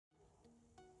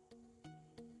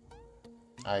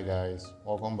Hi guys,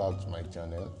 welcome back to my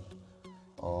channel.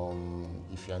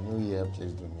 If you are new here,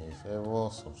 please do me a favor,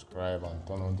 subscribe and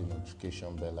turn on the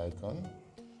notification bell icon.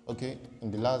 Okay,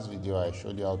 in the last video I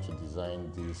showed you how to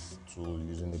design this tool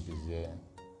using the Bezier,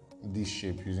 this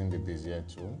shape using the Bezier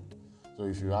tool. So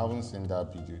if you haven't seen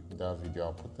that video,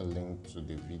 I'll put a link to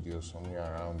the video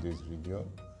somewhere around this video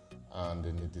and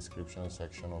in the description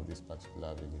section of this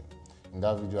particular video. In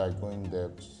that video I go in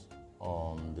depth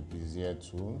on the Bezier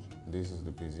tool. This is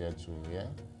the Bezier tool here.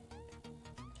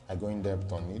 I go in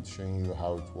depth on it, showing you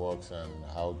how it works and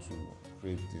how to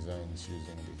create designs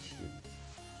using this shape.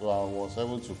 So I was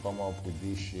able to come up with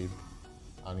this shape,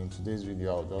 and in today's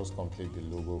video I'll just complete the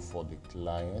logo for the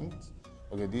client.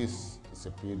 Okay, this is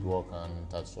a paid work and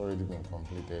it has already been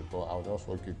completed, but I'll just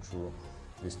walk you through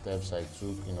the steps I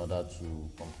took in order to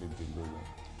complete the logo.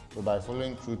 So by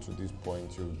following through to this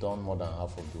point, you've done more than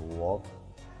half of the work,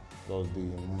 because the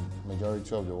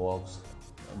majority of the work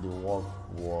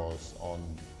was on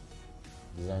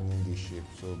designing this shape.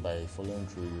 So by following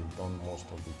through, you've done most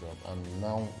of the job, and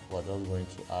now we're just going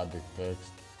to add the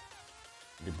text,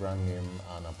 the brand name,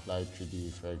 and apply 3D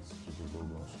effects to the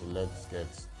logo. So let's get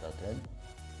started.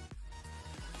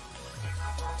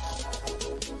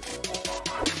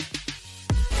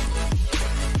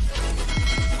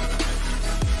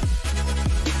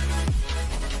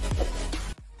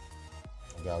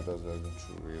 Okay, I'll just going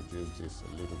to reduce this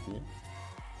a little bit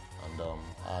and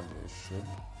add a shape.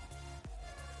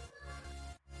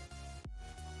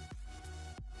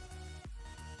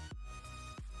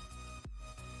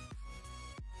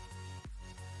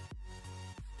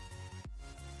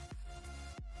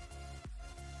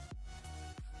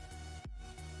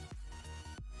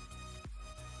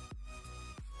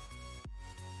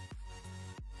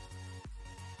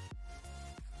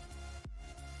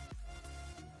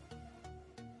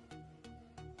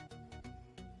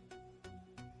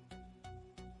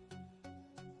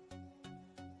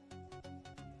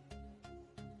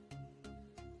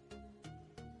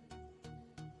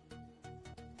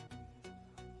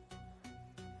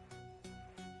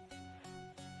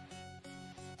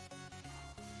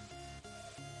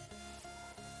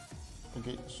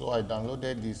 Okay, so I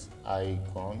downloaded this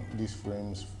icon, these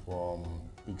frames from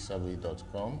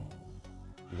Pixellab.com.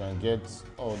 You can get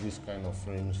all these kind of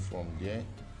frames from there.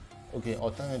 Okay,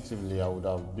 alternatively, I would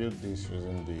have built this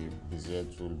using the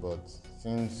Bezier tool, but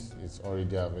since it's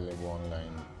already available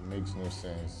online, it makes no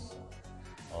sense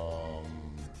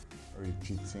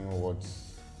repeating what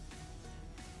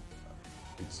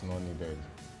it's not needed,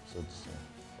 so to say.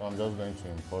 So I'm just going to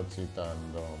import it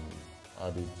and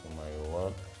add it to my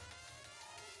work.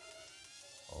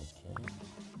 Okay.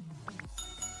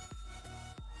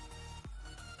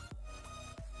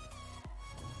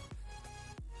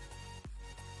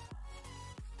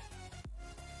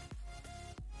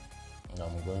 And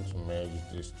I'm going to merge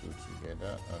these two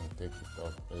together and take it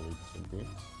up a little bit.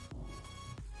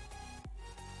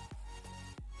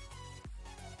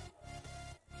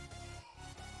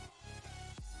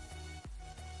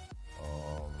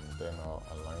 Then I'll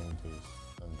align this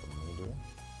in the middle.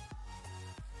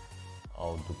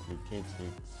 I'll duplicate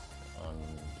it and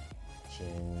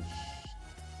change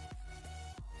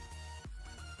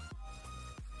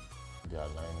the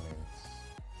alignment.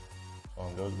 So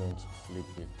I'm just going to flip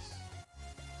it.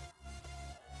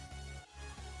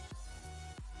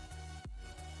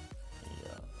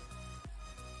 Yeah.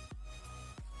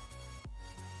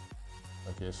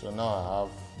 Okay, so now I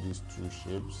have these two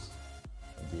shapes.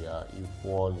 They are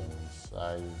equal in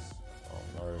size,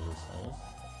 not really size.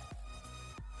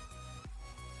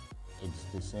 It's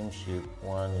the same shape,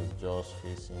 one is just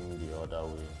facing the other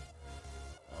way.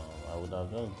 I would have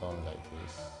just done like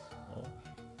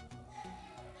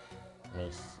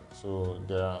this. So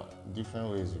there are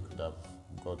different ways you could have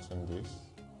gotten this.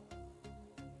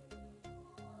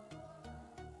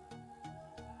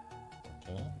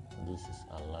 Okay, this is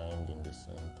aligned in the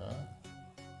center.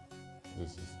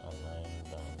 This is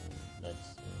aligned, and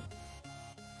let's see.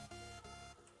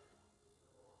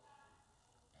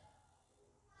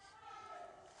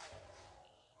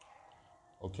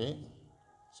 Okay,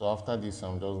 so after this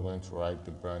I'm just going to write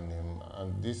the brand name,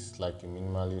 and this is like a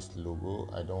minimalist logo.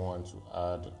 I don't want to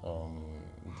add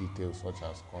details such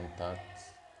as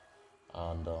contacts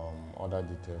and other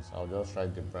details. I'll just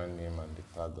write the brand name and the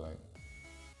tagline.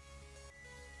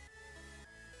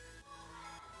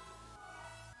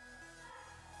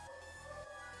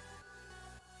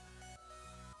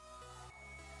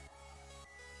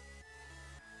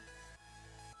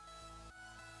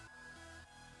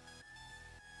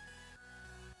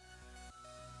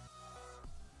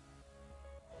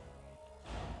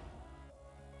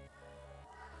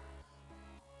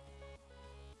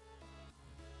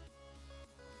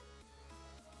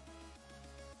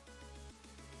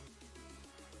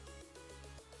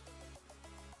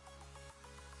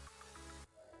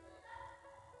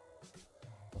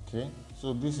 Okay,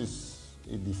 so this is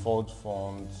a default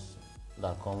font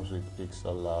that comes with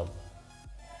Pixellab,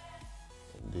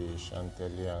 the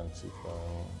Chantilly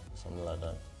Antiquon, something like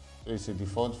that. So it's a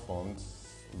default font,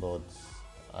 but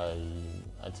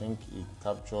I think it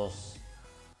captures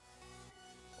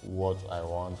what I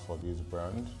want for this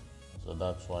brand, so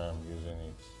that's why I'm using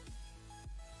it.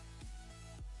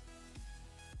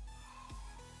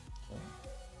 Okay,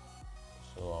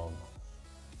 so I'll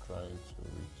try to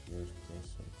reduce this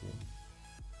a bit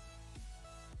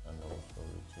and also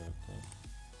reduce this.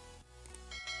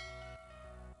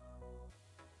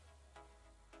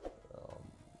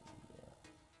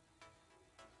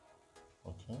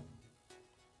 Okay,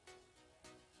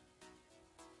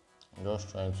 I'm just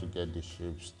trying to get the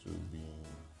shapes to be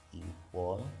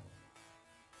equal.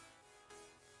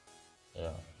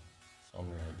 Yeah,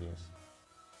 something like this.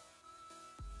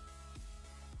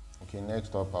 Okay,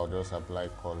 next up I'll just apply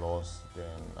colors,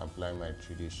 then apply my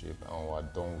 3D shape, and we're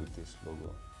done with this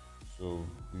logo. So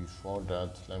before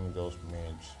that, let me just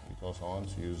merge, because I want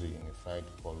to use a unified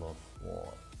color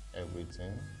for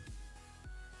everything.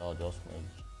 I'll just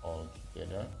merge all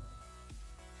together,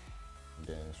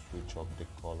 then switch up the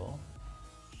color.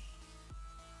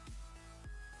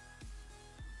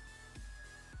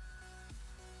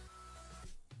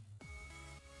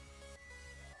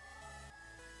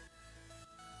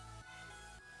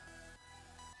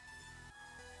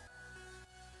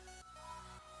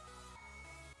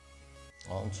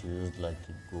 I want to use like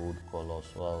a gold color,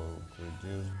 so I'll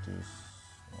reduce this.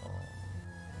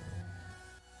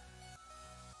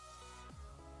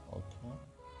 Okay.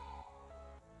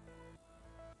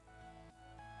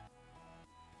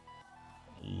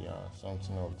 Yeah,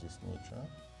 something of this nature.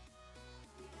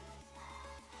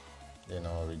 Then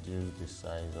I'll reduce the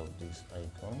size of this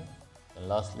icon. And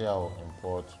lastly, I'll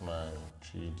import my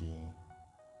 3D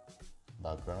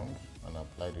background and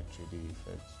apply the 3D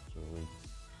effect to it.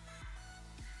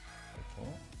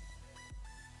 Okay,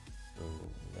 so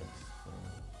let's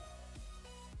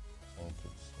think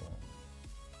it's here.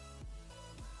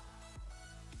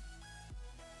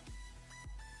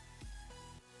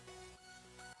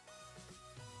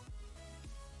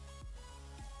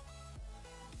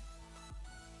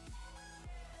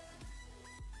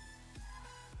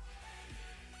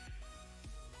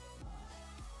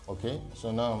 Okay,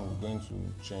 so now I'm going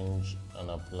to change and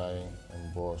apply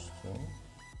emboss too.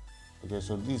 Okay,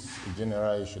 so this is a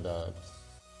general issue that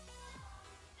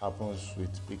happens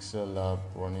with Pixellab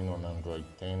running on Android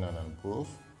 10 and above.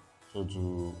 So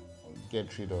to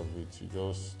get rid of it, you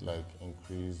just like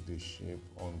increase the shape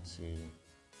until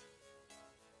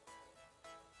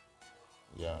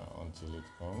it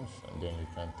comes, and then you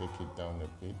can take it down a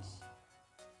bit.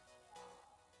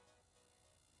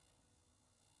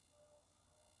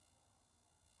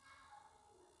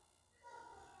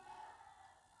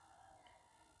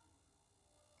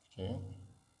 Okay,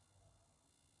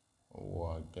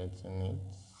 we're getting it.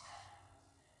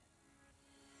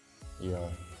 Yeah,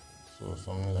 so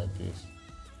something like this,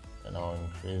 and I'll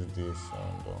increase this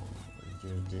and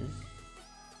reduce this.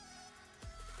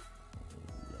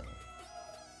 Yeah.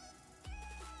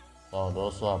 So I'll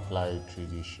also apply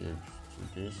 3D shapes to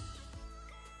this,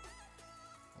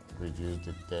 reduce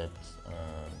the depth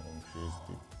and increase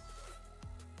the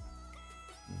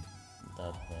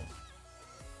darkness.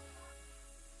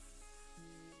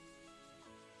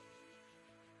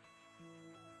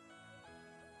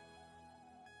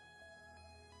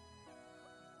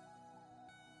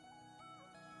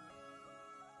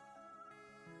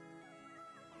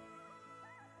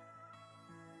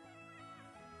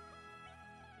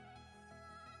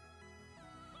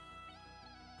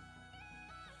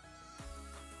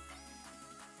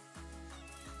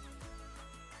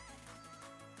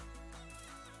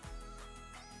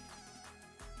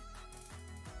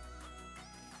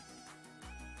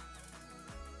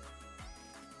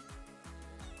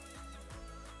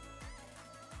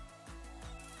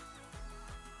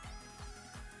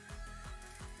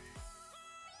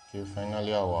 Okay,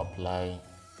 finally I will apply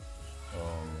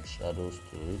shadows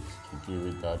to it to give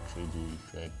it that 3D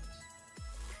effect.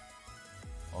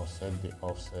 I'll set the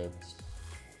offset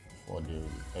for the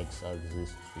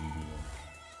x-axis to be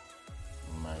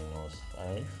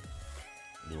 -5,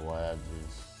 the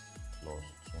y-axis +2.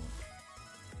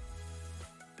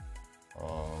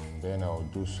 Then I'll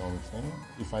do something.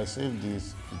 If I save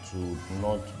this, it will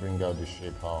not bring out the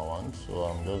shape how I want, so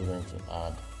I'm just going to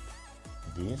add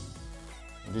this.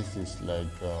 This is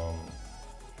like,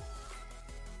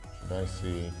 should I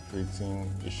say,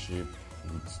 creating a shape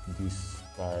with these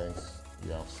styles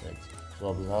we have set. So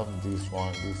observe this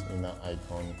one, this inner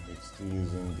icon, it's still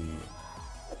using the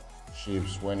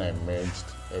shapes when I merged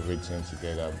everything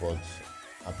together, but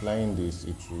applying this,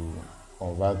 it will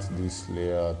convert this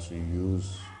layer to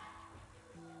use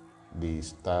the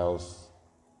styles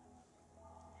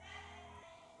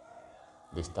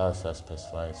are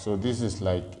specified. So this is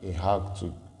like a hack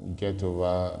to get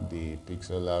over the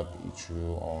Pixellab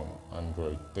issue on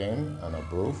Android 10 and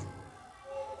above.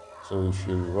 So if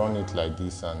you run it like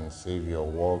this and save your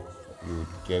work, you would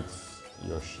get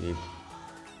your shape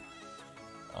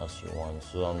as you want.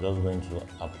 So I'm just going to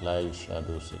apply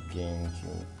shadows again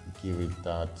to give it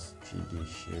that 3D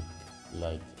shape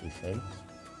like effect.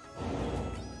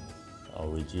 I'll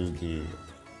reduce the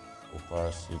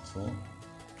opacity.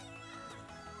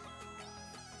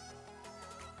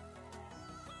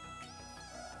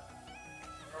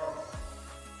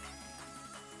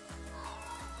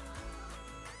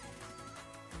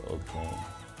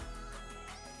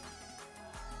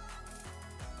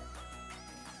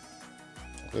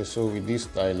 Okay, so with this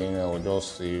styling, I will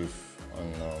just save,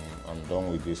 and I'm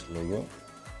done with this logo.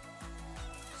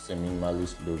 It's a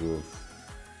minimalist logo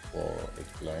for a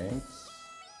client.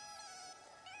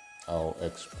 I'll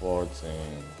export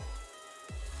in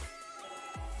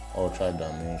ultra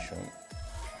dimension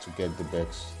to get the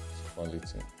best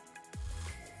quality.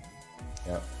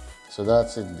 Yeah, so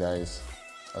that's it, guys.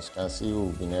 As you can see,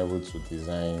 we've been able to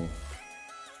design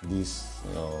this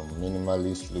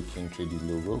minimalist looking 3D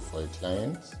logo for a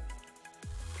client.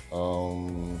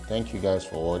 Thank you guys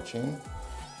for watching.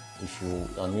 If you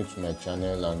are new to my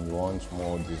channel and you want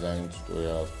more design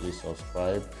tutorials, please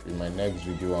subscribe. In my next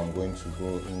video, I'm going to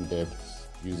go in depth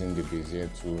using the Bezier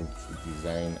tool to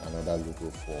design another logo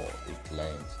for a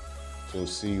client. So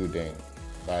see you then.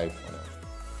 Bye for now.